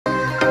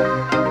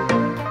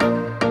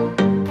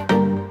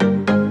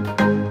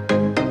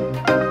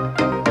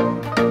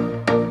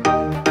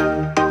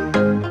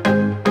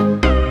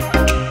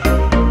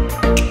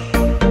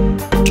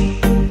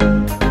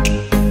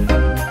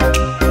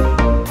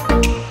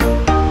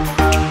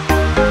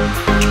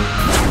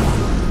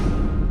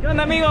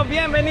amigos,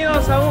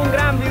 bienvenidos a un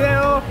gran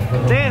video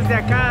desde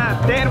acá,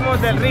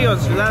 Termos del Río,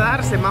 Ciudad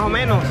Arce, más o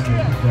menos,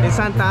 en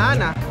Santa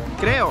Ana,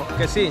 creo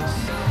que sí.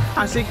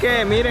 Así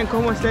que miren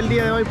cómo está el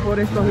día de hoy por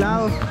estos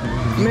lados.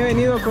 Me he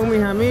venido con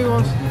mis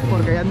amigos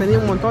porque ya tenía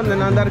un montón de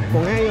no andar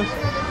con ellos.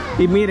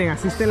 Y miren,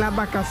 así están las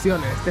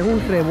vacaciones. Este es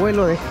un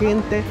revuelo de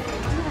gente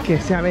que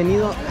se ha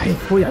venido. Ay,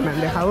 puya, me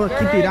han dejado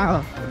aquí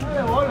tirado.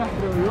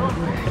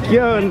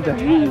 ¿Qué onda?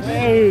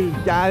 Hey,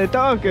 ya de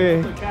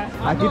toque.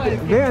 Aquí,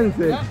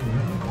 véanse.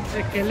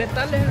 Es que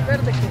letal es el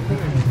verde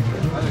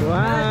que wow.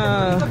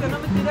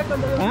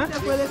 ¿Ah?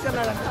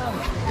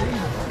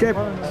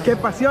 ¿Qué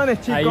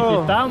pasiones, chicos? Ahí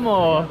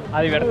estamos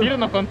a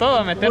divertirnos con todo,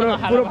 a meternos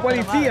a puro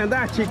policía,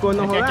 anda, chicos,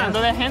 no jodas. Aquí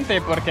ando de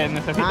gente porque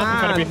necesito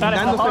supervisar a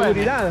estos dando jóvenes.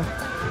 seguridad.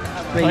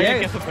 Soy el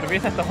que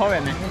supervisa a estos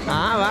jóvenes.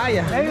 Ah,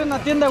 vaya. hay una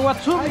tienda de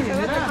WhatsApp.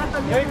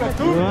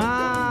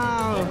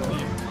 Wow.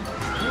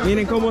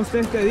 Miren cómo está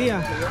este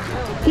día.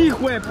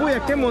 Hijo de puya,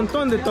 qué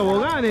montón de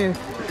toboganes.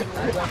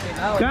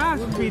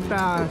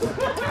 Cáspitas.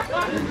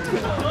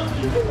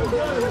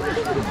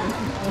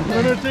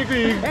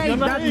 Hey,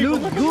 that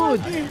looks good.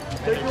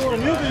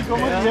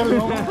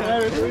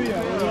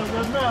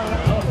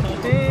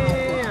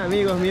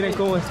 Amigos, miren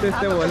cómo está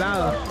este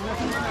volado.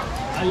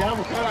 Allá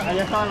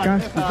estaba la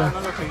Cáspita.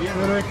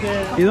 Pero es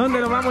que... ¿Y dónde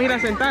nos vamos a ir a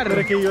sentar?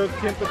 Pero es que yo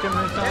siento que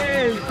me está...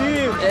 El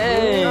team.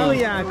 Ey.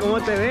 Oye, ¿cómo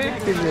te ves?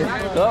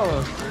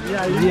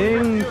 ¿Cómo?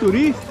 Bien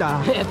turista.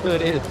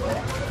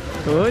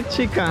 Oh,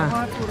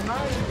 chica.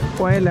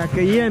 Juela,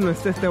 qué lleno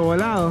está este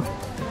volado.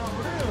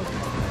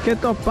 Qué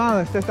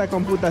topada está esta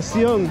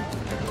computación.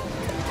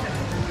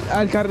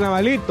 Al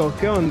carnavalito,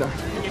 ¿qué onda?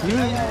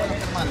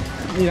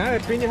 Mira, de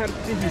piñas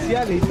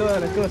artificiales y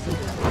todas las cosas.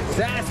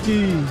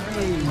 Sasky.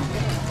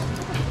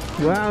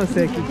 Wow,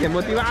 Seki, qué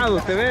motivado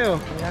te veo.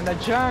 Anda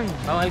Chan.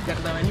 Vamos al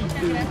carnavalito.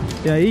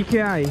 ¿Y ahí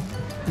qué hay?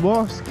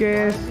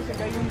 Bosques. Dice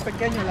que hay un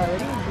pequeño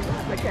laberinto.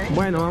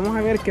 Bueno, vamos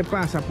a ver qué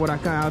pasa por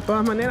acá. De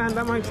todas maneras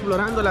andamos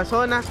explorando la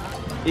zona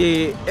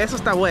y eso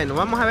está bueno.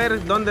 Vamos a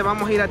ver dónde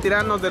vamos a ir a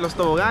tirarnos de los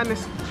toboganes.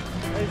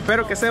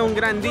 Espero que sea un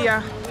gran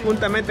día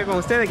juntamente con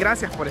ustedes.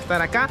 Gracias por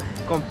estar acá.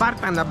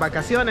 Compartan las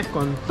vacaciones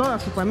con toda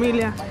su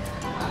familia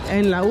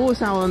en la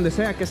USA o donde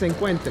sea que se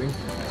encuentren.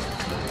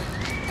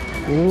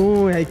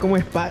 Uy, ahí como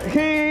espacio.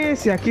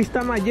 Si aquí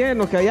está más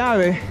lleno que allá,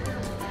 ve.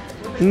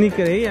 Ni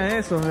creía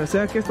eso. O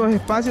sea que estos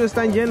espacios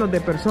están llenos de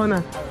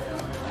personas.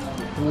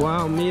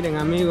 Wow, miren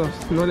amigos,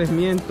 no les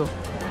miento.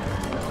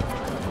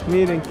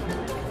 Miren,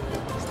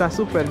 está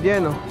súper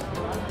lleno.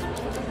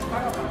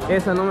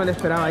 Esa no me la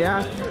esperaba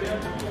ya.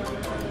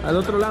 Al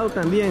otro lado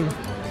también.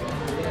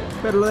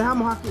 Pero lo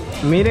dejamos aquí.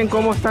 Miren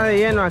cómo está de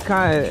lleno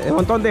acá. Un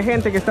montón de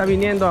gente que está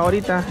viniendo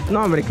ahorita.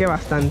 No, hombre, que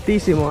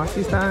bastantísimo. Aquí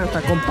está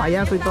hasta con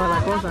payaso y toda la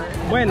cosa.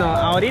 Bueno,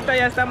 ahorita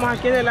ya estamos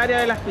aquí en el área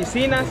de las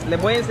piscinas.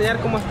 Les voy a enseñar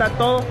cómo está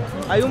todo.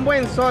 Hay un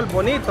buen sol,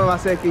 bonito va a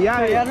ser que ya.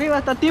 Allá arriba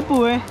está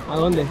Tipu, ¿A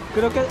dónde?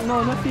 Creo que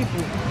no es Tipu.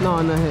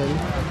 No, no es él.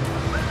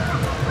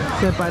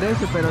 Se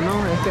parece, pero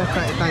no. Es que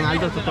está tan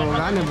alto estos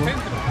toboganes, pues.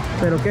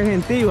 Pero qué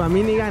gentío. A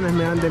mí ni ganas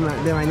me dan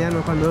de bañarme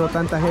cuando veo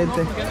tanta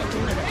gente.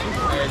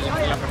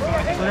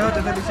 Te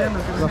estoy diciendo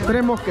que Los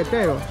tres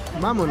mosqueteros,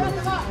 vámonos.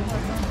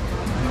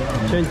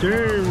 Chen,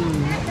 chen.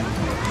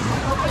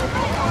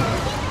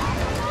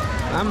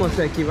 Vamos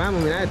aquí,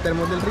 vamos, mira el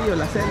Termos del Río,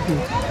 la selfie.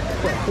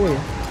 Uy.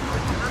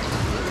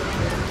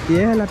 Y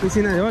esa es la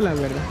piscina de olas,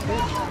 ¿verdad?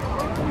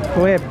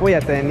 Uy, puya,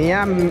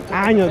 tenía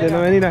años de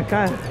no venir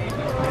acá.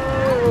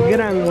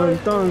 Gran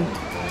montón.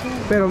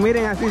 Pero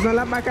miren, así son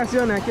las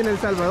vacaciones aquí en El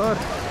Salvador.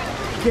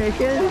 ¡Qué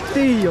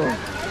gentillo!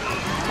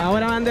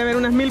 Ahora van de ver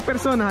unas 1000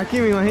 personas aquí,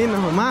 me imagino,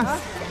 o más.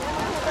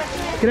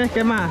 ¿Crees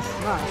que más?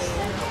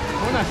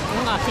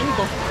 Unas 5.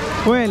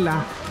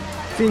 Fuela,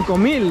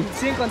 5000.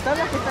 sin contar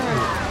las que están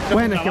ahí.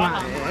 Bueno,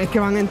 es que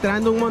van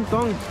entrando un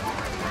montón.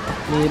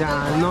 Mira,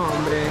 no,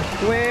 hombre.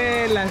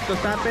 Fuela, esto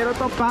está pero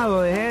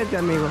topado de gente,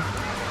 amigos.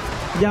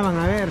 Ya van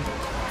a ver.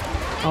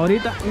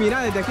 Ahorita,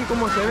 mira desde aquí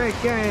cómo se ve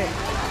que...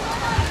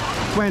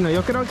 Bueno,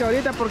 yo creo que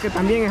ahorita porque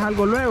también es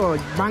algo nuevo.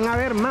 Van a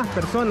ver más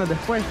personas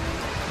después.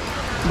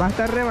 Va a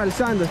estar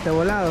rebalsando este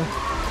volado.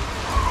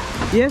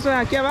 Y eso de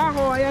aquí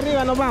abajo, ahí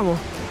arriba nos vamos.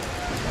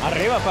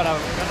 Arriba para...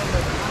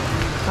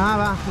 Ah,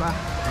 va.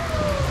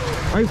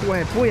 Ay,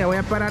 pues, puya, voy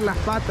a parar las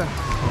patas.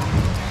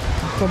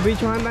 Los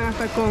bichos andan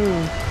hasta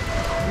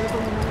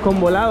con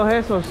volados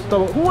esos.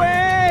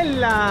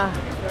 ¡Huela!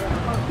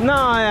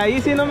 No, de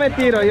ahí sí no me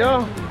tiro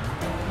yo.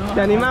 ¿Te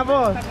animas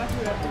vos?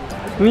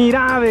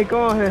 Mira, ve,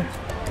 coge.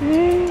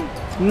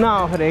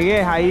 No,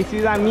 fregues, ahí sí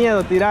da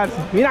miedo tirarse.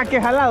 Mira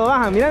qué jalado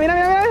baja, mira.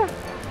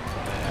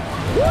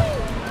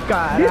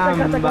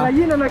 Caramba. Hasta con la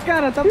llena en la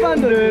cara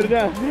tapando. De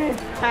verdad.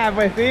 Ah,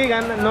 pues sí,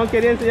 no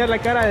quería enseñar la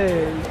cara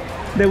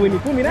de Winnie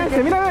Pooh. Mira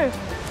ese, mira, ve. Es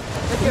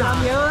que da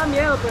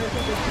miedo, pero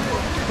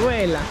es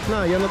Vuela.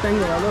 No, yo no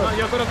tengo valor. No,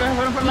 yo creo que se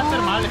fueron por las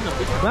termales.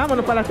 ¿No?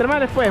 Vámonos para las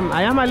termales, pues.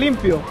 Allá es más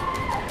limpio.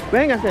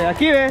 Véngase,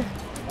 aquí ve.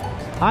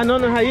 Ah, no,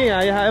 no es allí,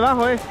 allá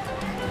abajo es.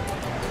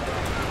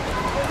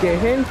 Qué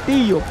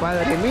gentillo,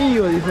 padre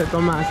mío, dice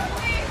Tomás.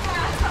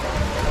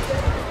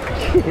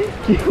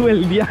 ¿Qué fue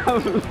el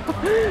diablo?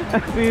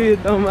 Así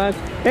Tomás.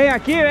 Hey,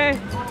 aquí ve.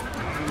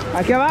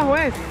 Aquí abajo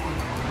es.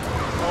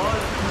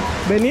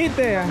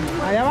 Venite,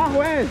 allá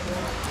abajo es.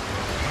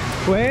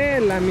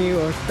 Pues,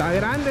 amigos, está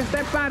grande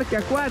este parque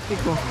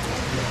acuático.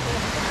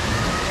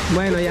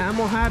 Bueno, ya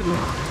vamos a mojarnos.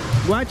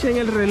 Guachen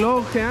el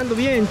reloj, que ando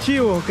bien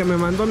chivo, que me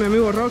mandó mi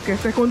amigo Roque.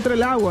 Este es contra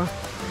el agua.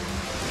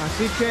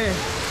 Así que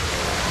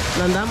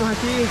lo andamos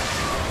aquí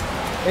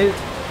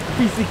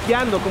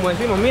fisiqueando, como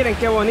decimos. Miren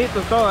qué bonito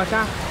todo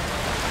acá.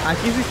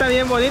 Aquí sí está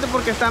bien bonito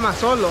porque está más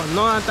solo.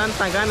 No da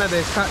tantas ganas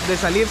de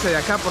salirse de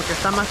acá porque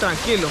está más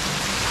tranquilo.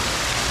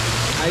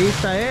 Ahí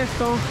está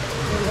esto.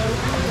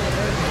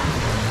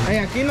 Ay,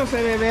 aquí no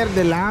se ve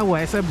verde el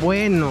agua, eso es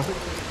bueno.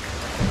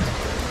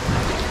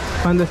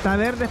 Cuando está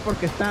verde es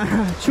porque está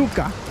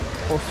chuca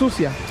o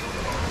sucia.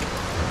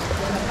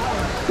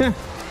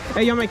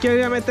 Yo me quiero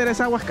ir a meter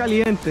esas aguas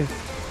calientes.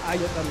 Ah,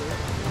 yo también.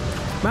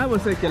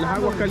 Vamos, que las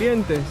aguas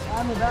calientes.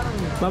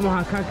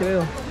 Vamos acá,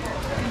 creo.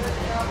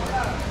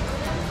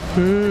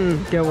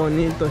 Qué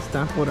bonito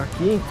está por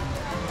aquí.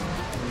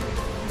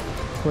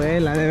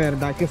 Juela, de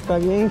verdad que está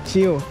bien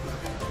chido.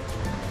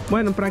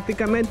 Bueno,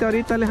 prácticamente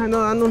ahorita les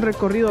ando dando un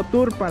recorrido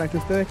tour para que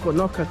ustedes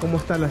conozcan cómo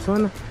está la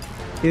zona.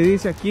 Y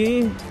dice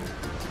aquí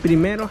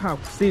primeros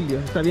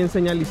auxilios. Está bien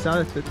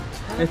señalizado este.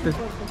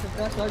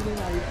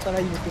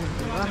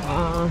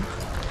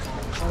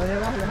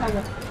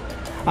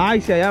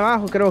 Ay, si allá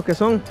abajo creo que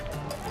son.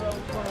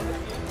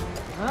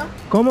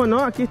 ¿Cómo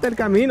no? Aquí está el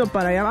camino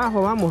para allá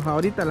abajo. Vamos,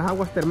 ahorita las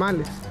aguas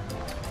termales.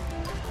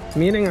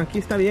 Miren, aquí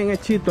está bien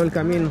hechito el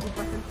camino.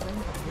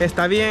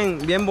 Está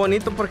bien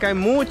bonito porque hay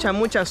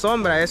mucha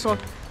sombra. Eso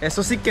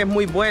sí que es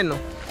muy bueno.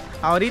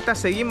 Ahorita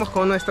seguimos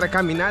con nuestra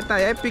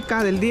caminata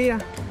épica del día.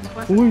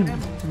 Uy,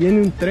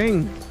 viene un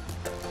tren.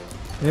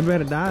 Es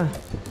verdad.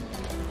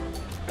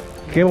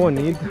 Qué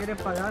bonito.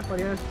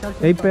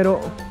 Ey,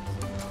 pero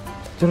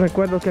yo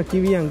recuerdo que aquí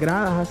habían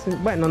gradas hace...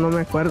 Bueno, no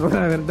me acuerdo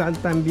la verdad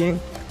también.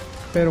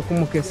 Pero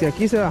como que si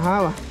aquí se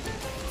bajaba.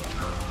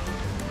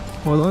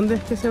 ¿O dónde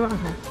es que se baja?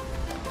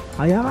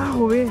 Allá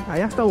abajo, ve.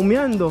 Allá está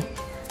humeando.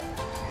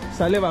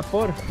 Sale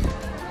vapor.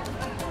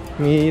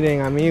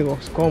 Miren,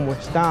 amigos, cómo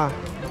está.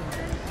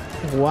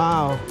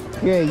 Wow,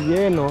 qué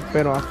lleno.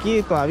 Pero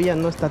aquí todavía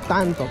no está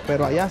tanto.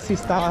 Pero allá sí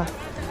estaba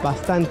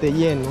bastante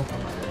lleno.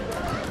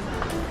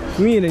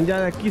 Miren,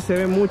 ya de aquí se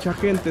ve mucha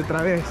gente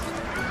otra vez.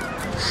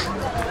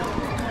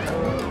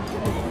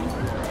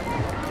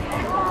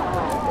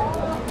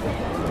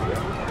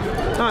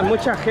 Hay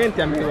mucha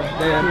gente, amigos,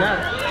 de verdad.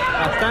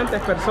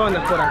 Bastantes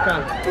personas por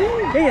acá.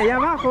 ¡Ey, allá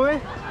abajo,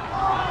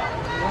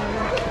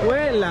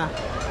 ¡Huela!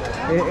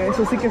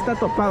 Eso sí que está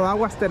topado,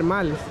 aguas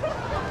termales.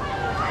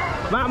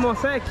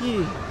 Vamos,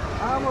 aquí.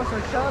 Vamos a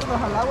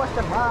echarnos al agua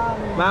termal.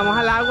 Vamos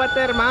al agua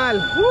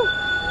termal.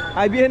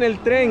 Ahí viene el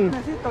tren.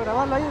 Necesito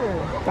grabarlo ahí,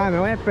 me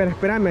voy a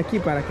esperarme aquí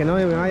para que no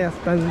me vayas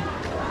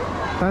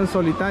tan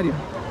solitario.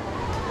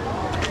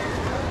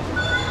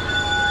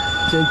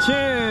 ¡Chen,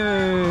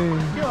 chen!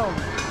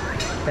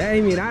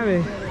 Ey, mira,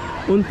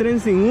 un tren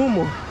sin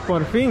humo,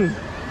 por fin.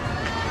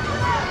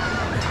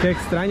 Qué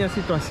extraña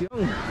situación.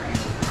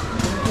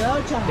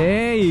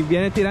 Ey,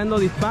 viene tirando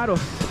disparos.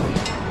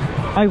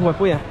 Ay,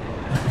 guapuya.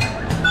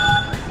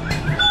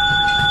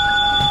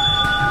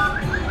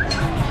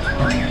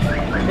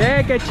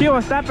 Qué chivo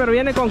está, pero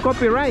viene con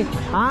copyright.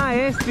 Ah,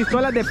 es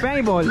pistolas de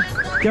paintball.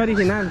 Qué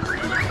original.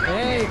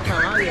 Ey,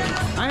 caballo.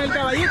 Ah, es el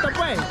caballito,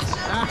 pues.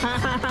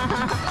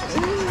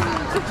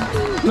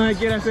 No me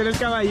quiere hacer el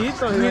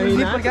caballito.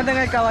 Ni porque andan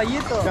en el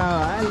caballito.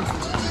 Cabal.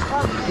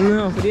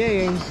 No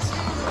frieguen.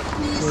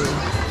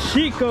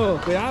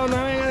 Chicos, cuidado, no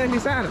vayan a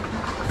deslizar.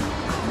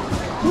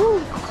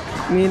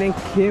 Miren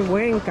qué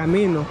buen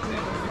camino.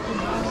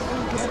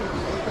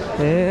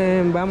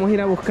 Vamos a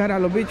ir a buscar a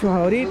los bichos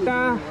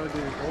ahorita.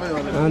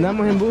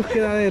 Andamos en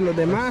búsqueda de los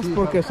demás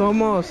porque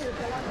somos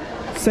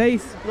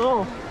 6,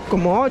 no,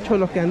 como 8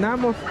 los que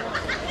andamos.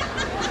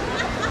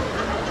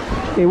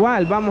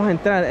 Igual vamos a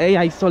entrar. Ey,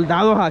 hay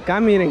soldados acá,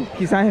 miren.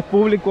 Quizás es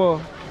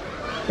público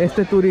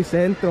este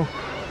turicentro.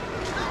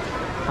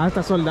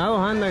 Hasta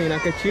soldados andan, mira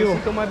qué chivo. Sí,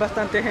 como hay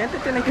bastante gente,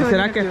 tienen que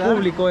 ¿Será que es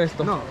público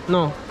esto?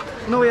 No.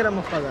 No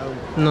hubiéramos pagado.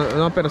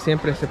 No, pero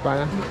siempre se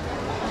paga.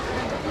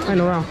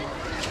 Bueno, vamos.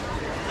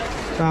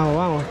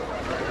 Vamos.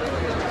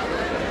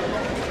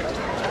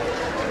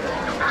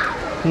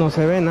 No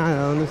se ve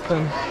nada. ¿Dónde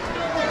están?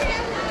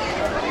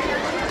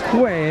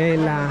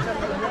 ¡Huela!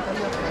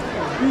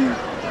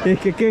 Es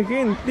que qué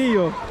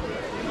gentío.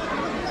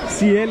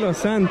 Cielos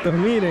santos,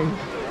 miren.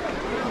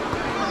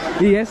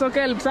 Y eso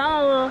que el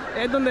sábado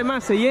es donde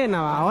más se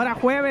llena, ¿va? Ahora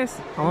jueves,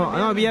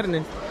 no,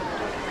 viernes.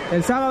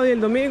 El sábado y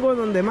el domingo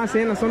donde más se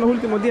llena, son los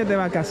últimos días de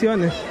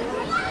vacaciones.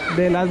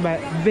 De las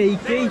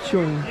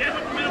vacations.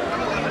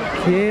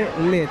 Qué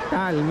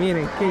letal,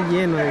 miren, qué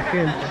lleno de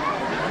gente.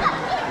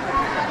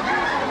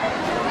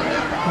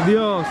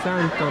 Dios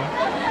santo.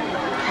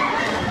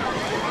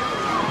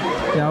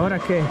 ¿Y ahora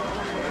qué?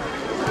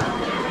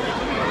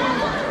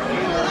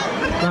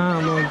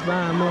 Vamos.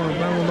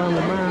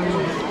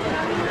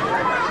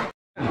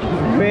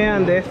 Vean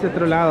vean de este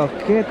otro lado,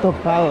 qué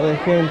topado de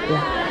gente.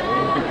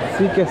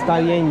 Sí que está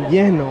bien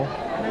lleno.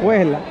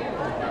 Huela.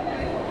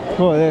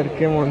 Joder,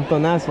 qué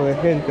montonazo de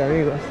gente,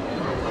 amigos.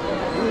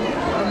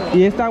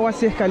 Y esta agua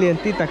sí es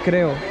calientita,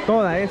 creo.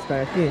 Toda esta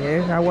de aquí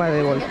es agua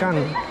de volcán,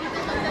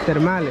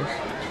 termales.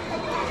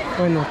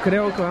 Bueno,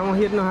 creo que vamos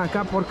a irnos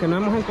acá porque no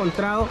hemos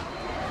encontrado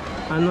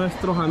a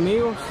nuestros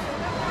amigos.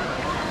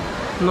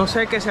 No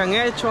sé qué se han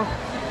hecho.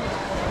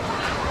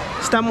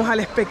 Estamos a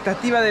la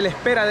expectativa de la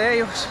espera de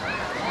ellos.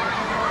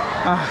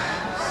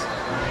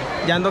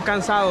 Ya ando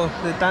cansado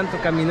de tanto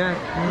caminar.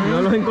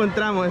 No los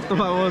encontramos, estos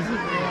babosos.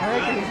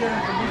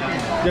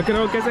 Yo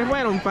creo que se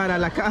fueron para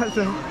la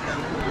casa.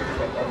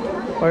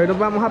 Hoy nos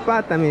vamos a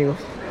pata, amigos.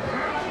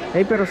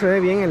 Hey, pero se ve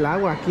bien el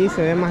agua aquí,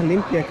 se ve más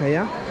limpia que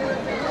allá.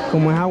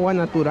 Como es agua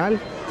natural.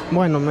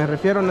 Bueno, me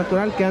refiero a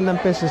natural, que andan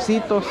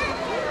pececitos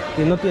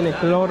y no tiene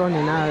cloro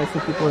ni nada de ese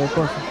tipo de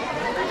cosas.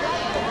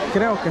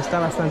 Creo que está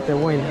bastante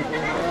buena.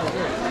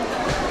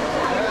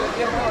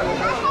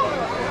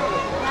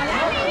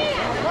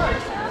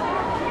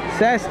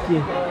 Seski.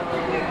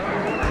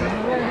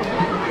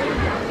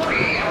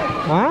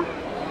 ¿Ah?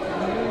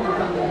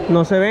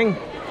 No se ven.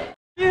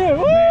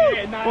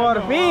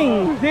 Por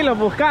fin, sí los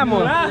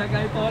buscamos. ¿Ah?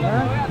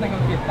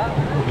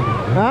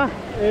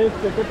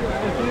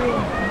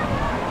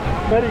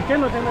 Pero ¿y qué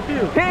no se han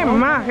metido? ¿Qué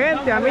más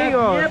gente,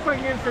 amigos? Las 10 para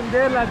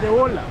encender las de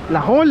ola.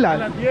 Las olas. A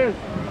las 10.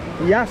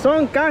 Ya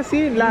son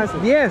casi las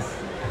 10.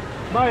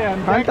 Vaya,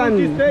 faltan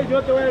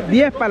yo te voy a decir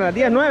 10 para las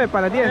 10, 9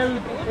 para las 10.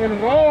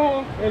 El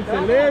rojo, el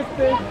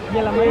celeste y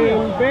el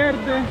amarillo, el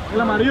verde, el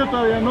amarillo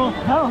todavía no.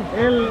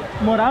 El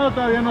morado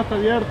todavía no está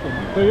abierto.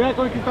 Pero ya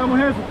conquistamos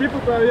ese tipo,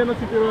 todavía no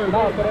se quiere ver.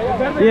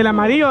 Y el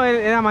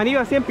amarillo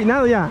así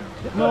empinado ya.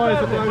 No,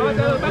 ese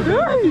todavía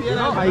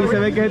no. Ahí se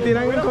ve que se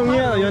tiran con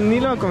miedo. Yo ni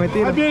loco me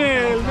tiro. Ahí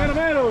viene el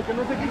mero que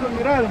no se quiso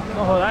mirar.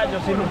 No jodas, yo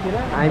sí lo tiré.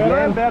 Ahí pero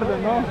bien. el verde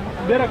no.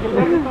 Mira que el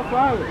verde está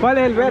suave. ¿Cuál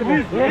es el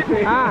verde?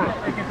 Ah.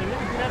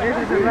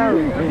 Ese es el lado.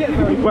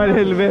 ¿Cuál es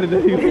el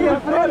verde? Y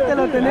al frente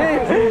lo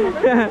tenés.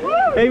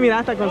 Ey, mira,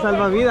 hasta con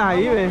salvavidas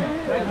ahí, ve.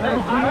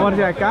 Por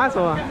si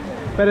acaso, va.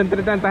 Pero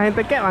entre tanta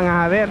gente, ¿qué van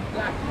a ver?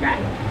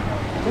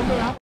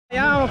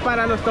 Ya vamos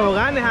para los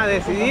toboganes a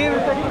decidir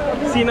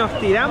si nos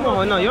tiramos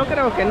o no. Yo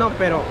creo que no,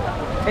 pero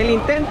el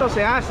intento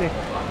se hace.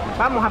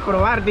 Vamos a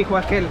probar, dijo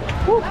aquel.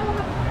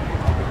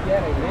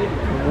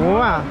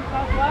 Wow.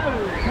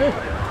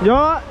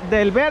 Yo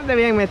del verde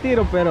bien me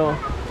tiro, pero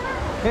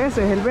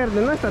ese es el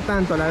verde, no está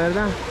tanto, la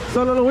verdad.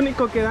 Solo lo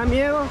único que da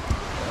miedo,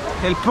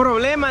 el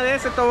problema de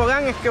ese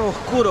tobogán es que es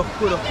oscuro,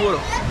 oscuro, oscuro.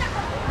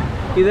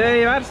 Y debe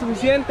llevar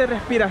suficiente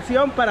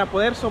respiración para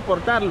poder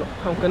soportarlo.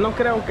 Aunque no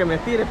creo que me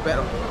tire,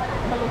 pero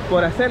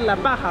por hacer la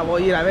paja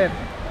voy a ir a ver.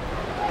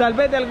 Tal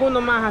vez de alguno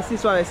más así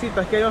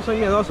suavecito, es que yo soy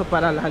miedoso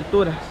para las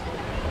alturas.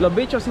 Los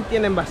bichos sí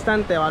tienen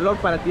bastante valor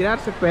para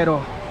tirarse, pero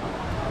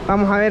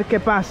vamos a ver qué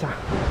pasa.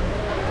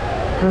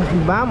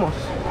 Vamos,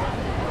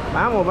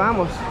 vamos,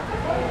 vamos.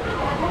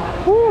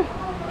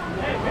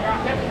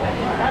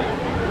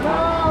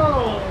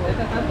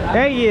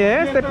 Ey, y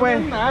este pues.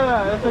 No es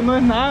nada, esto no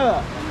es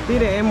nada.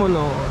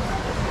 Tirémonos.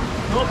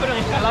 No, pero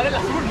escalar el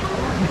azul.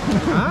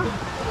 ¿Ah?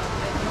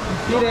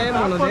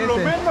 Tirémonos Por de lo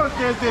ese. menos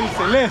que es del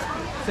celeste.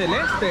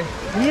 Celeste.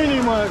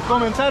 Mínimo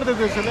comenzar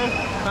desde el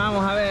celeste.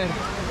 Vamos a ver.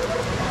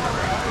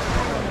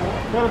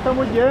 Pero está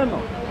muy lleno.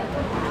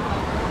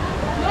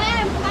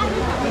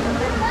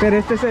 Pero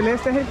este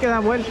celeste es el que da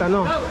vuelta,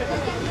 ¿no?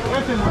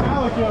 Ese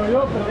morado quiero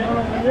yo, pero no lo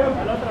he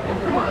abierto.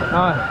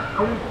 Ah.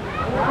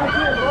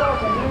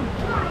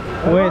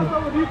 Bueno.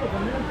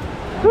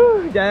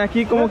 Ya de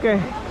aquí como que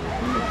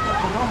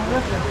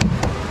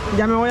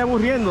ya me voy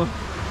aburriendo.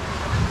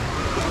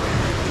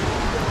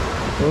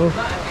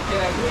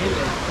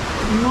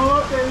 No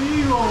te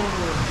digo.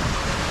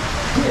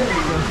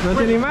 No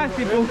te animás,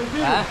 tipo.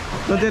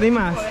 No te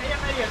animás.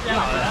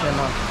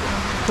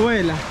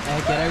 Juela.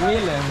 Que era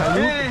William.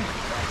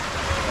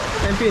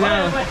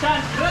 Empinado.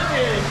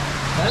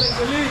 Dale,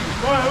 Colín.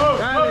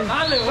 Dale.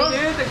 Dale, vos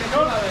gente que no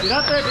la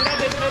verdad.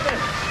 Tírate.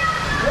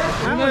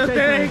 Vamos, Uno de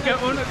ustedes Checho.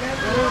 que uno que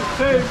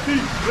Sexy,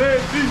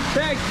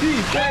 sexy.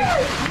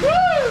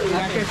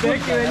 La que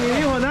sexy ni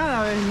dijo nada,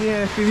 ni me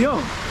despidió.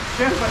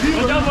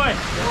 ¿Cuánto fue?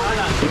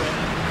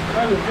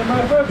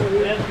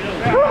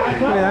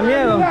 Me da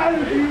miedo.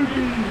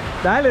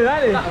 Dale,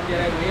 dale.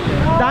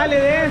 Dale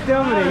de este,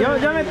 hombre.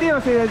 Yo me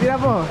tiro si te tiras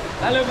vos.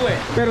 Dale, pues.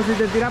 Pero si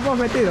te tiras vos,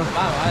 me tiro.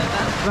 Vamos,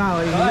 Vamos,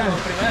 original.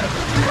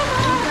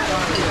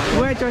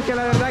 Huecho, es que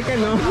la verdad que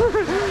no.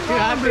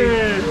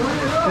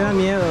 Me da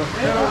miedo.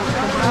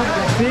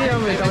 Sí,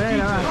 hombre, te voy a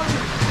grabar.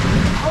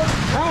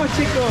 Vamos,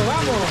 chicos,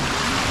 vamos.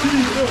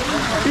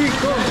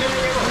 Chicos,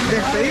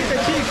 despedite,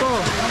 chicos.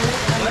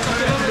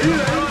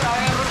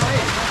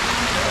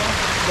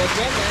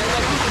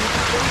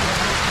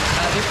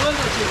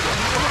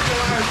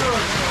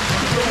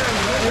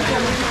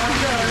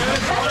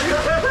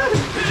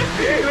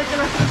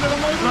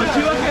 Los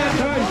chivos que...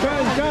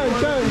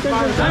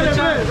 Dale,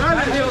 dale.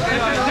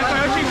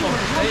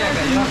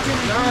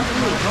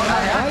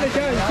 Dale,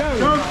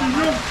 chao.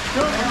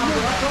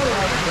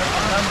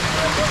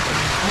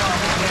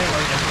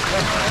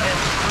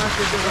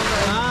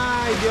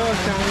 Ay, Dios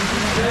santo.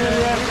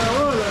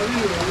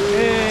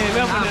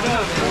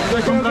 Yo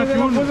creo que se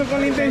lo puso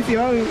con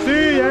intención.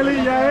 Sí,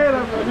 ya era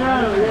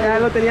planeado. Ya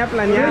lo tenía Eso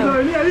planeado.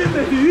 venía bien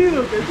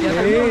decidido. Que sí. Sí.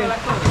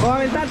 O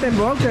aventarte en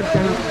boxer,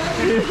 can.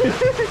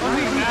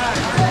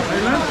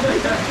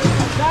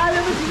 Dale,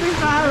 no tienes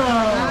nada.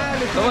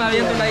 ¿Cómo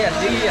avientan ahí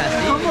así?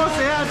 Como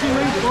sea, si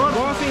no importa.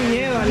 Vos sin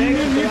miedo, Ni Alex.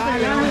 te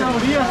ganas la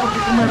orilla porque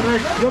come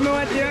recto. Yo me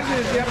voy a tirar si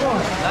decía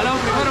vos. Dale vos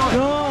primero.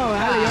 No,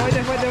 dale, yo voy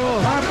después de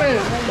vos.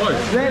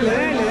 Dele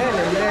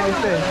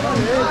usted.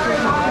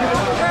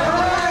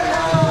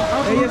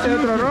 Ella es el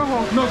otro rojo.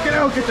 No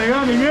creo que te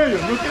ganen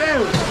ellos, no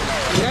creo.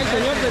 Mira, el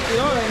señor se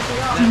tiró,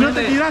 Si no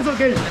te tiras, ok.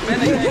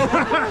 Depende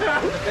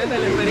de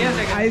la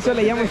experiencia que... A eso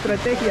le llamo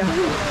estrategia.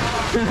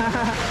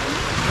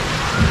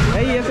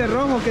 Ey, ese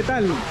rojo, ¿qué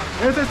tal?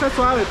 Este está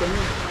suave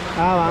también.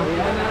 Ah, va.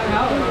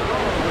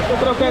 Yo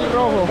creo que el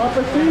rojo.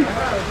 Sí.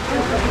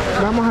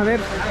 Vamos a ver.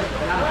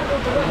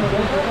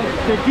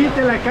 Que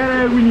quite la cara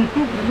de Winnie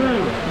Pooh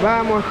primero.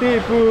 Vamos,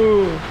 tipo.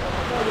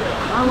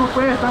 Vamos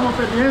pues, estamos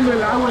perdiendo,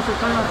 el agua se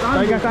está Estoy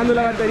gastando. gastando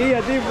la batería,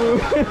 tipo.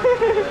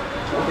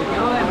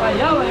 Quedó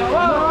desmayado, ya ¡No,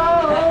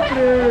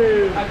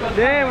 hombre!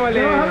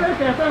 Démosle. Ya vas a ver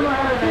que después más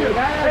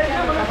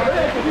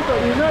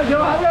ya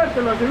vas a ver,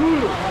 te lo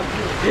aseguro.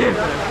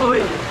 Uy,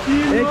 Es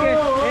que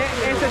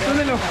ese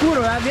túnel oscuro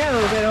da miedo,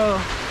 pero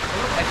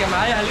es que me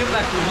vaya a salir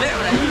una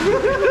culebra ahí.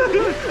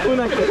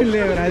 una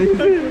culebra.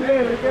 Dice.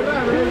 Qué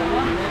raro,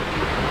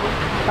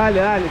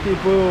 Dale,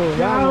 tipo.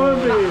 Ya, Vamos.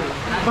 hombre.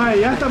 Vaya,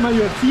 ya está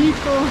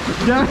mayorcito.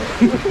 Ya.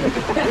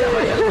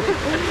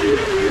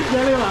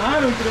 Ya le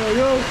bajaron, creo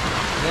yo.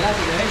 Verá,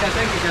 si le venga a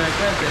hacer que se me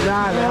cuente.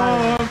 Dale.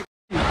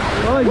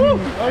 Oye,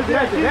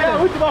 la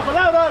última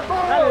palabra.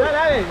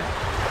 Dale.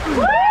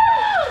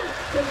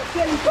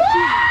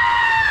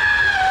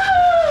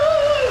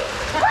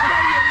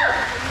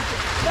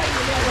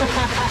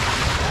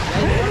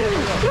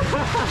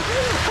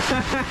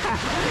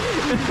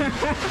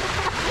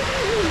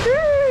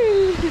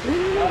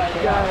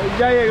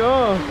 Ya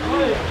llegó.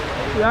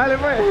 Dale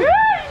pues.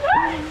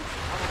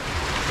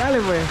 Dale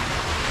pues.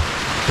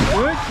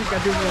 Uy, chica,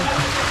 tipo.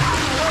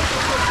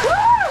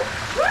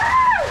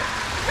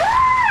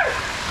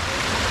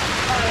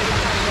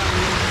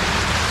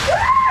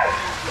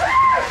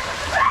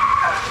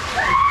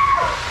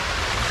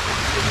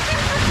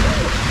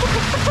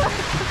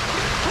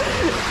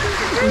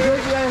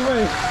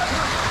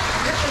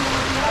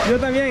 Yo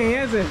también en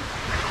ese.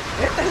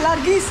 Este es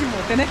larguísimo,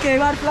 tenés que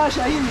llevar flash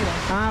ahí, mira.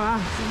 Ah,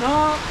 Si no,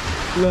 va.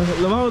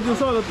 Los vamos tú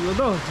solo, los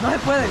dos. no se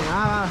puede.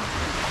 Ah, va.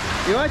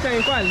 ¿Y vos, Chan,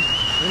 en cuál?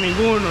 En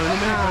ninguno, no me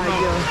Ay,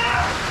 Dios.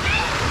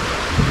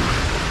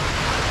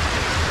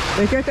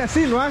 Es que este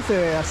así lo hace,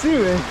 ve, así,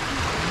 ve.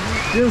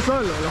 De un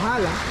solo, lo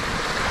jala.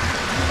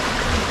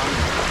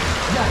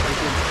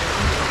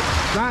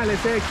 Dale,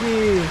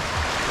 Seki.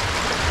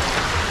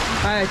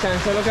 Ay, Chan,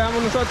 solo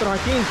quedamos nosotros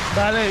aquí.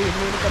 Dale, ir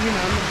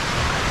caminando.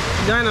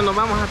 Ya no nos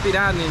vamos a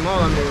tirar, ni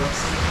modo, amigos.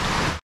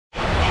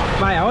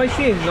 Vaya, hoy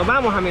sí, nos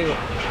vamos, amigos.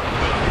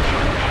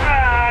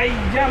 Ay,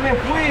 ya me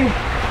fui.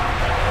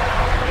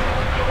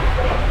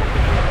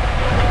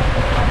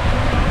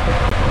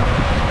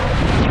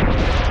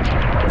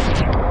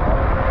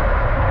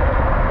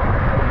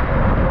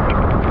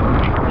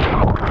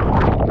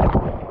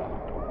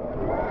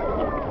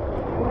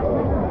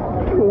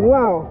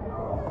 Wow.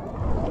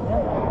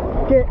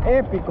 Qué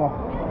épico.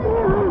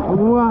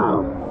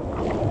 Wow.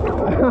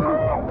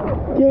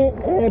 Qué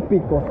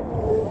épico.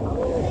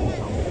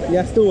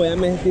 Ya estuvo, ya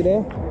me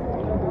tiré.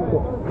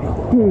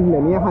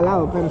 Venía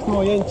jalado, pero estuvo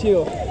bien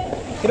chido.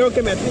 Creo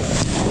que me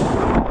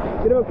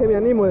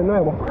animo de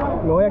nuevo.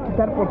 Me voy a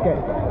quitar porque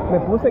me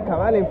puse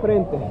cabal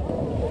enfrente.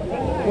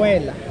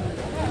 Vuela.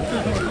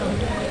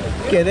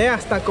 Quedé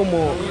hasta como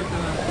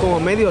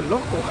medio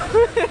loco.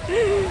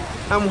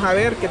 Vamos a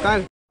ver qué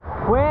tal.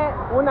 Fue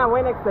una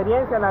buena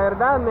experiencia, la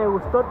verdad me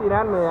gustó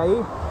tirarme de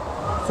ahí.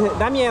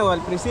 Da miedo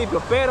al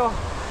principio, pero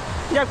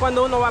ya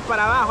cuando uno va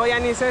para abajo ya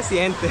ni se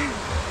siente.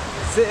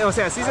 O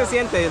sea, sí se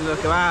siente lo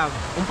que va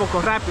un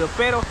poco rápido,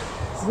 pero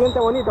se siente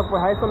bonito,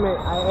 pues a eso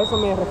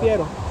me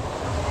refiero.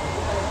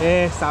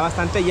 Está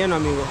bastante lleno,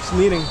 amigos,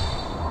 miren.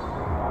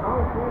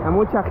 Hay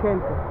mucha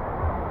gente.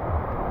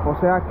 O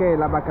sea que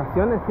las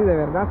vacaciones sí de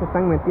verdad se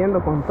están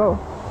metiendo con todo.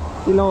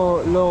 Y lo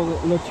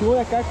chivo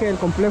de acá que el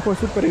complejo es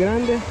súper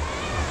grande.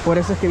 Por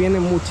eso es que viene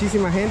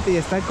muchísima gente y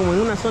está como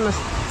en una zona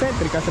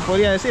céntrica, se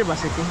podría decir,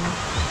 básicamente.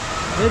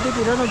 Hay que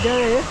tirarnos ya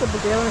de esto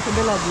porque ya van a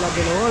encender la de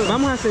los bolos.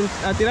 Vamos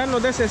a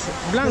tirarnos de ese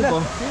blanco.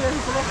 Sí, de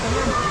ese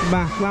celeste.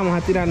 Va, vamos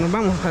a tirarnos,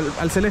 vamos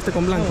al celeste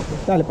con blanco.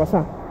 Dale,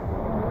 pasa.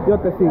 Yo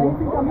te sigo.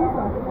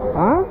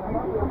 ¿Ah?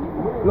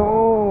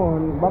 No,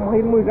 vamos a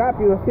ir muy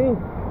rápido así.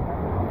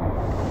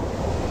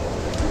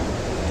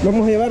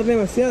 Vamos a llevar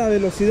demasiada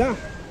velocidad.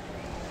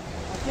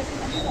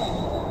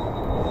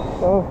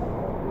 Oh.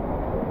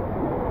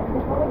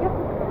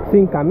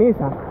 Sin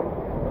camisa.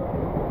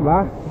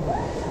 Va.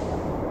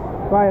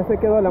 Ya se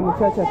quedó la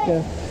muchacha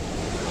que...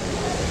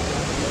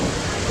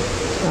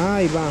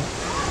 Ahí va.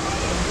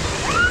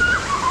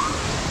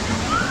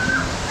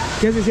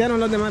 ¿Qué se hicieron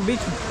los demás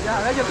bichos? Ya,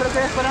 a ver, yo creo que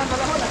esperando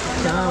la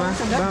ola.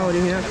 Va,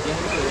 original.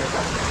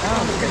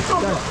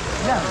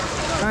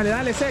 Dale,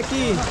 dale,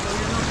 Seki.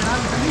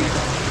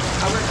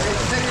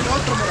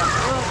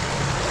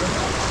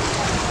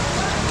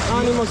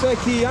 Ánimo,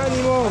 Seki,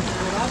 ánimo.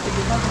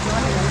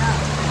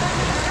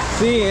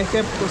 Sí, es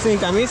que pues, sin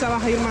camisa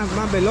vas a ir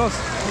más veloz.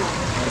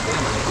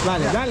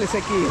 Dale, dale,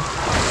 Seki.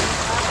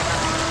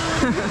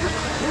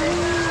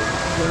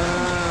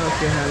 Wow,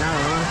 qué jalado,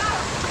 ¿eh?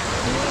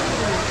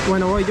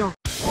 Bueno, voy yo.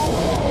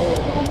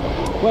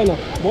 Bueno,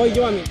 voy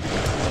yo a mí.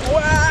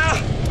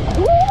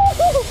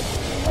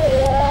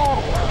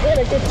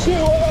 ¡Mire qué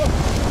chivo!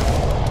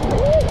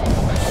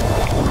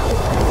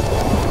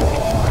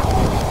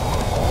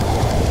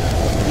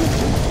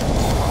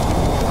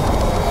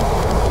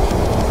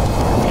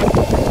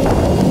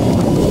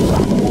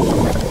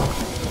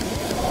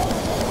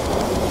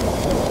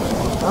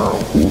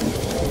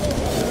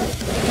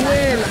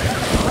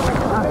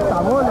 Hasta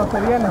bono se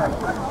viene,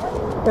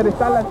 pero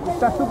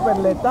está súper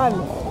letal.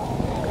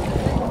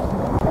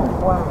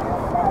 Wow.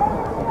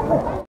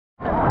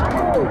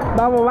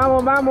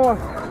 Vamos.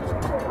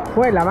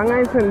 Pues la van a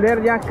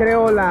encender ya,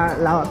 creo,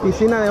 la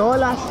piscina de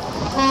olas.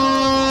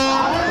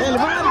 ¡El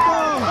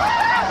barco!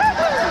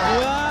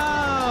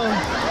 ¡Wow!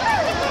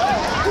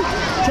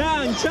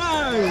 ¡Chan!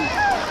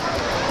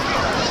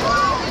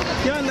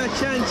 ¿Qué onda,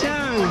 Chan?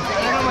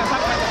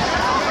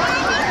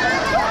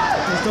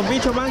 Estos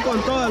bichos van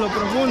con todo a lo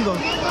profundo.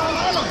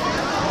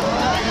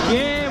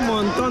 ¡Qué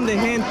montón de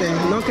gente!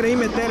 No creí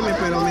meterme,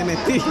 pero me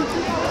metí.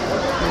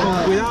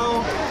 Con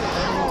cuidado.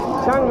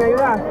 Chan, ¿me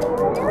ayudas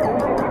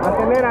a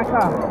tener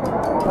acá?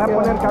 Voy a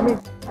poner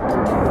camisa.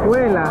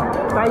 Huela,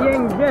 está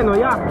lleno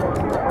ya.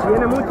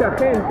 Viene mucha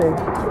gente.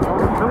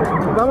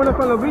 Vámonos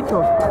con los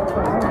bichos.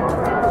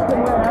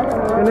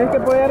 Tenés que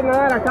poder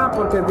nadar acá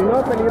porque si no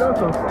es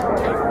peligroso.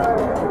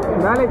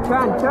 Dale,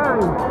 Chan.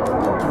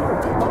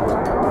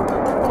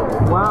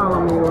 Wow,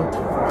 amigos.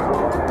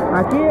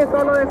 Aquí es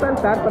solo de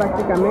saltar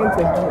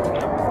prácticamente.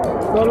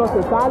 Solo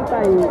se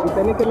salta y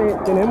tenés que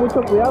tener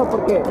mucho cuidado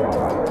porque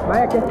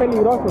vaya que es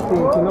peligroso si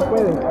no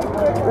puedes.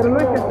 Pero no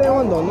es que esté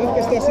hondo, no es que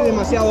esté así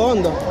demasiado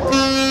hondo.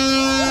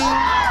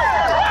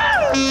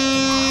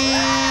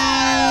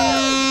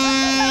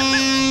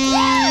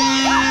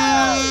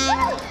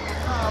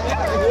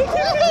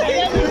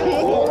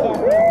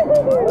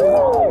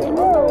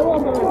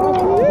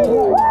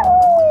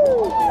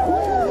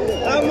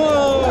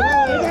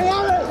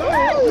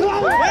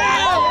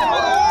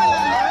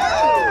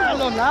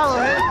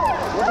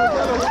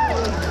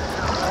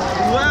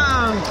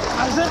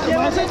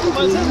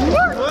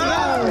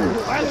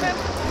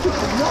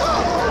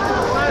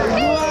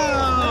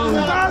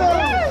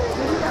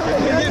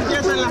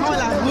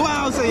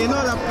 Se llenó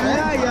la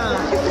playa.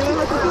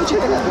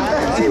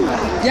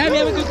 Ya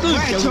viene con tu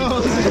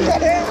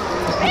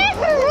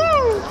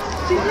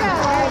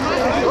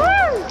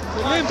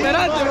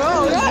esperate,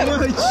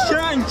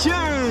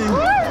 Chan.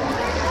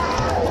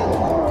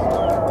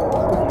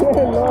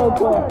 Qué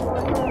loco.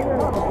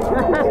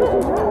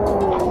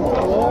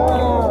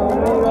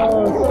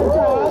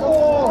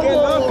 Qué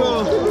loco.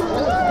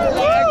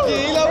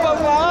 Tranquilo,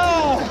 papá.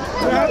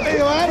 Déjate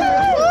llevar.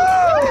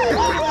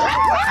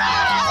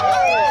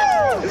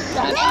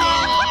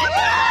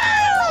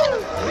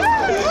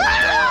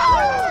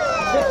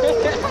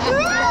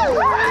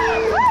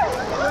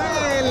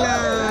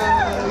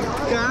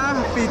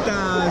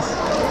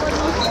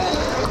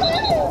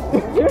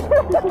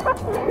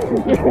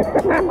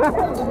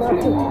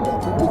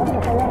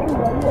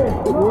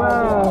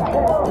 Wow.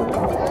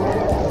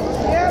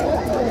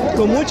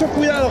 Con mucho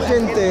cuidado,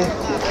 gente.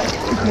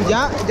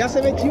 Ya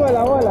se ve chiva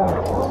la ola.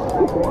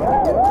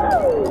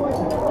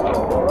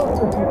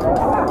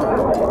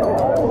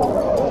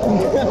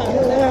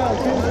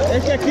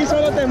 Es que aquí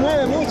solo te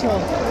mueve mucho.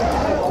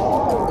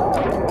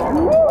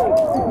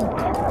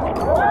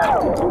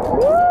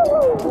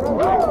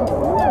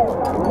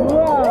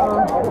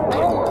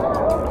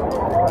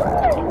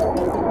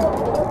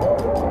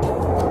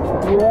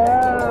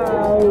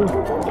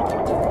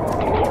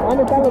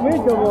 ¿Dónde están los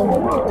bichos, bro?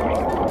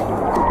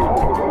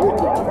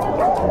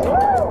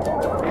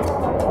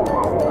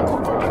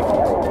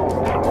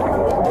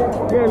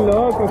 Qué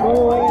loco, cómo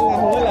mueven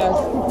las olas.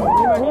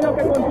 Me imagino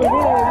que con tu vida de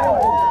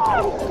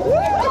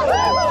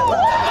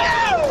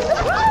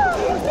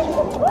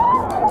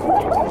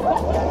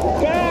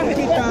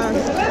 ¡Cájitas!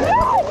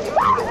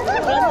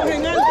 ¡Estamos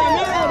en alta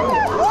mar!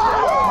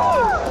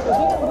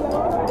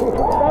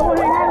 ¡Estamos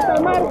en alta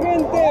mar,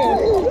 gente!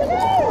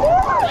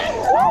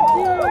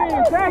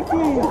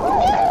 ¡Seki!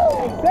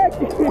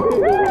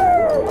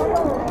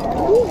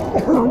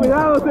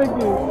 Cuidado,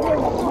 Seki.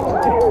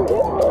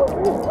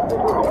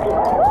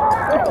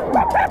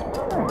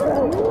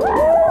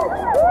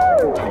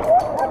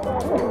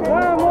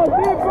 ¡Vamos,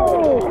 Tico!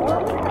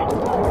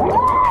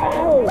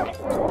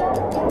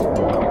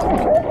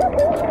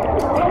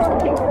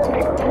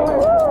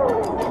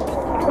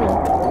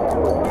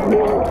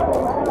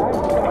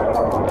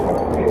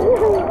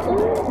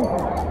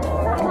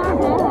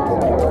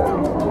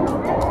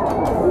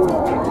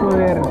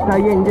 Joder. Está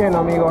bien lleno,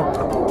 amigos.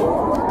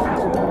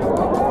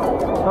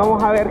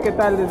 Vamos a ver qué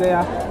tal desde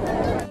allá.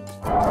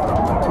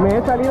 Me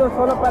he salido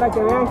solo para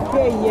que vean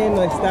qué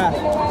lleno está.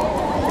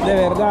 De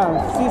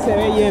verdad, sí se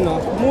ve lleno,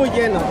 muy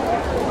lleno.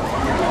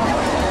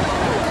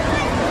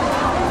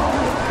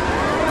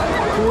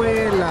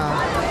 ¡Huela!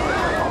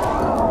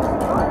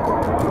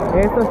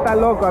 Esto está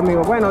loco,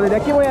 amigos. Bueno, desde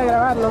aquí voy a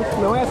grabarlo.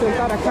 Me voy a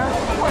sentar acá.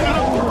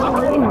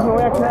 Me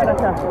voy a quedar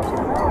acá.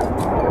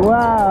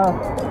 ¡Wow!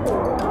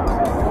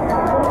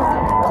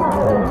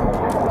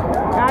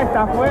 Ah,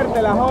 está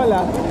fuerte la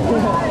ola.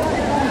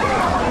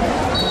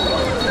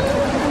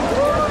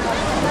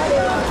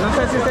 No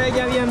sé si ustedes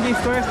ya habían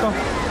visto esto.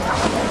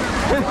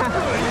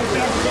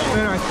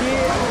 Pero aquí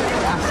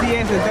así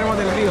es en Termos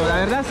del Río. La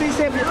verdad sí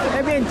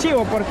es bien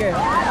chivo porque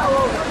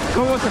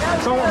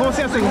cómo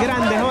se hacen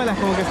grandes olas,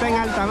 como que está en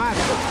alta mar.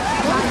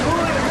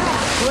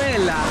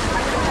 ¡Huela!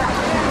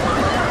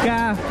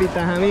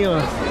 Cáspitas,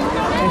 amigos.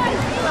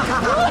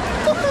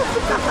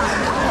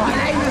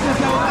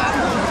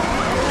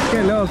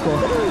 ¡Qué loco!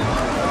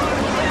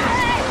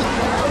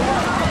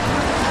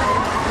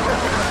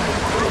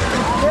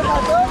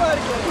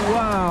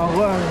 Wow,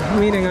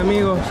 miren,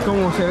 amigos,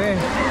 cómo se ve.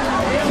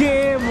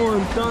 ¡Qué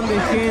montón de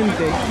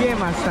gente! ¡Qué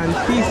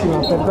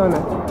bastantísimas personas!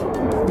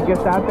 Y que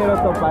está pero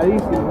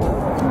topadísimo.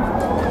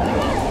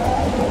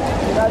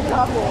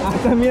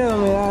 Hasta miedo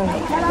me da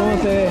cómo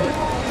se ve.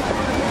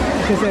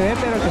 Que se ve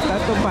pero que está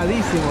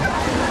topadísimo.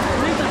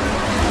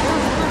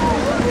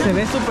 Se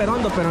ve súper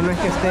hondo, pero no es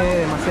que esté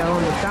demasiado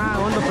hondo. Está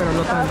hondo, pero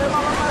no tanto.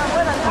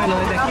 Bueno,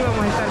 desde aquí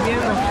vamos a estar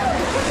viendo,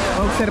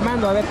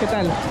 observando a ver qué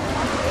tal.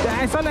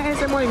 Solo es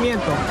ese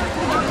movimiento,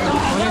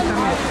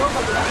 honestamente.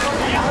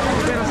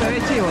 Pero se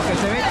ve chivo, que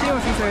se ve chivo,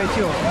 sí se ve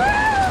chivo.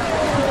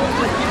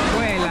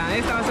 Vuela,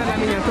 esta va a ser la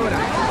miniatura.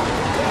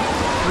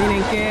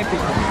 Miren qué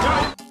épico.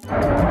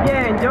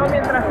 Bien, yo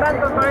mientras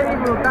tanto estoy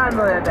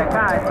disfrutando desde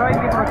acá. Estoy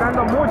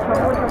disfrutando mucho.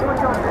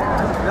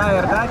 La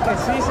verdad que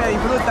sí se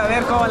disfruta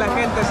ver cómo la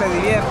gente se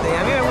divierte. Y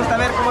a mí me gusta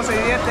ver cómo se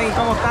divierten y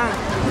cómo están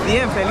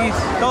bien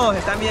felices. Todos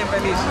están bien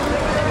felices.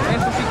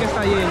 Esto sí que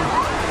está lleno.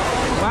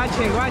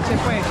 Guache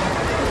pues.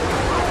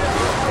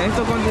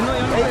 Esto continúa,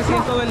 yo no sé si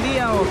es todo el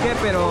día o qué,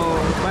 pero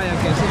vaya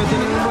que si lo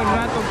tienen un buen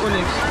rato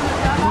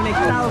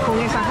conectado con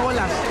esas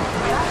olas,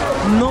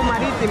 no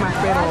marítimas,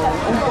 pero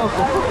un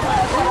poco.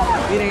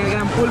 Miren el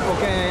gran pulpo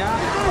que hay allá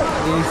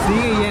y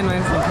sigue lleno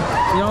eso.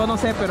 Yo no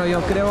sé, pero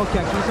yo creo que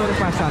aquí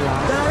sobrepasa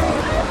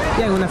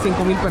hay unas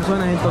 5.000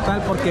 personas en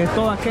total, porque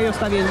todo aquello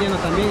está bien lleno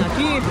también.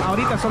 Aquí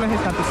ahorita solo es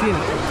esta piscina.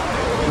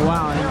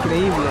 Wow,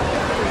 increíble.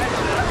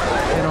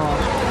 Pero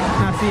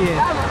así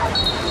es.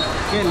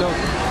 Qué loco.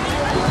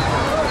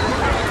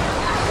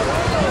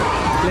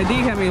 Les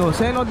dije, amigos,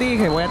 se los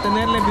dije, voy a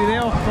tenerles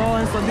videos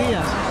todos estos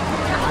días.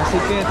 Así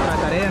que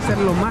trataré de hacer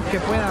lo más que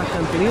pueda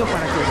contenido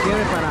para que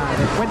quede para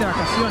después de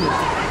vacaciones.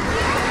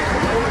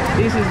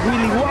 This is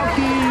Willy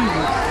Walking.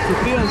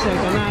 Suscríbanse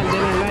al canal,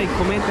 denle like,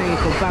 comenten y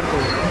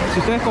comparten. Si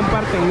ustedes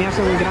comparten me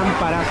hacen un gran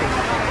parazo.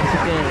 Así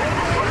que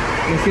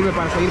me sirve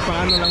para seguir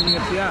pagando la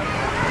universidad.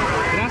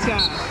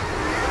 Gracias.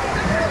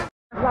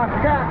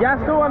 Ya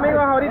estuvo,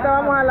 amigos, ahorita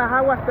vamos a las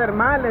aguas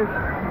termales.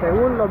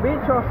 Según los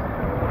bichos,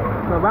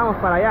 nos vamos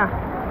para allá.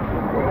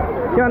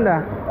 ¿Qué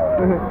onda?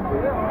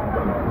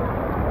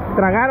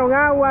 ¿Tragaron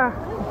agua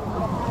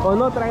o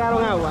no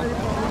tragaron agua?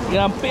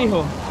 Gran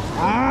pijo.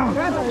 Ah,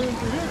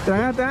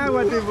 tragaste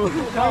agua, tipo.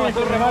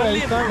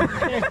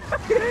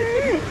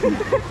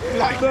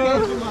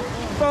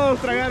 Todos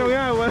tragaron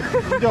agua.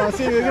 Yo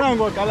así de gran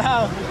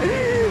guacalado.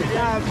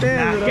 Está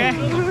Pedro. ¿Qué?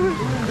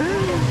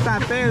 Está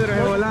Pedro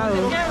de volado.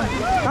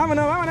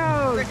 Vámonos.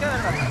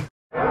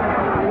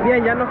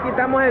 Bien, ya nos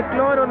quitamos el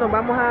cloro, nos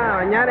vamos a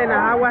bañar en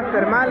las aguas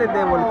termales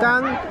de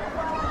volcán,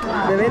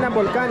 de venas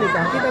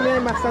volcánicas. Aquí también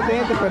hay bastante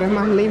gente, pero es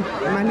más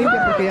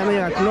limpia porque ya no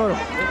lleva cloro.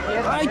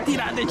 ¡Ay,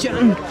 tirate,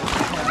 chan!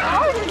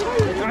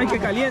 ¡Ay, qué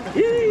caliente!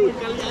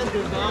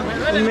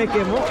 Me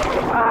quemó.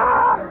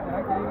 ¡Ah!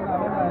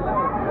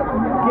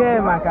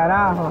 ¡Quema,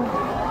 carajo!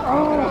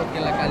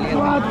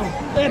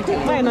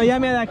 Bueno, ya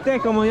me adapté,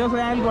 como yo soy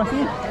algo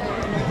así.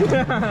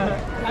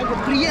 Algo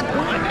prieto.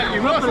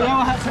 No, pero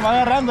ya se va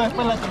agarrando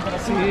después la temperatura.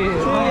 Sí,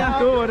 ya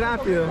estuvo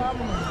rápido.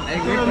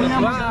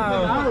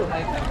 Wow.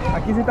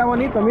 Aquí sí está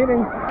bonito,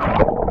 miren.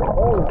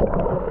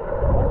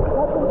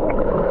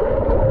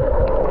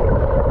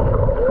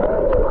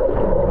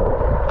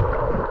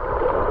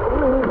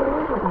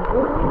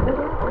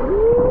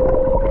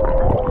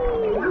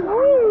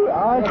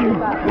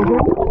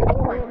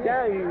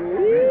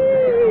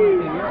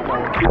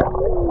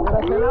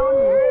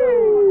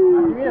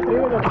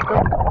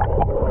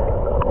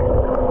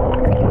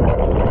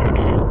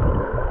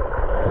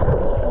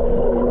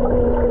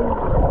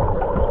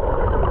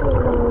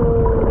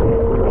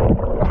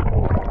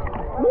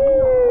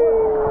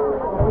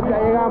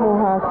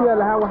 A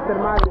las aguas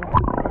termales.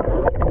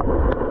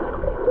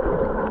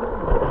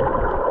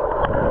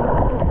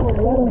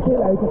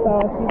 La bicha estaba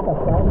así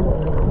tapando.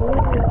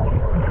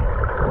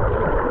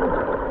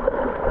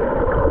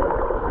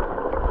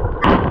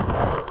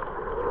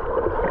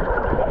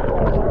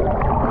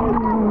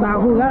 Estaba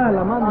jugando.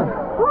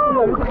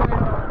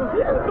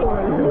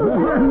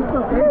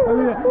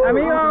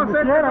 Amigos,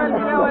 este fue el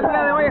video del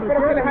día de hoy.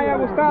 Espero que les haya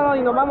gustado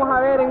y nos vamos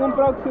a ver en un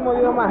próximo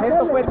video más.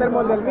 Esto fue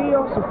Termos del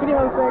Río.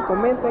 Suscríbanse,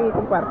 comenten y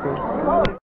comparten.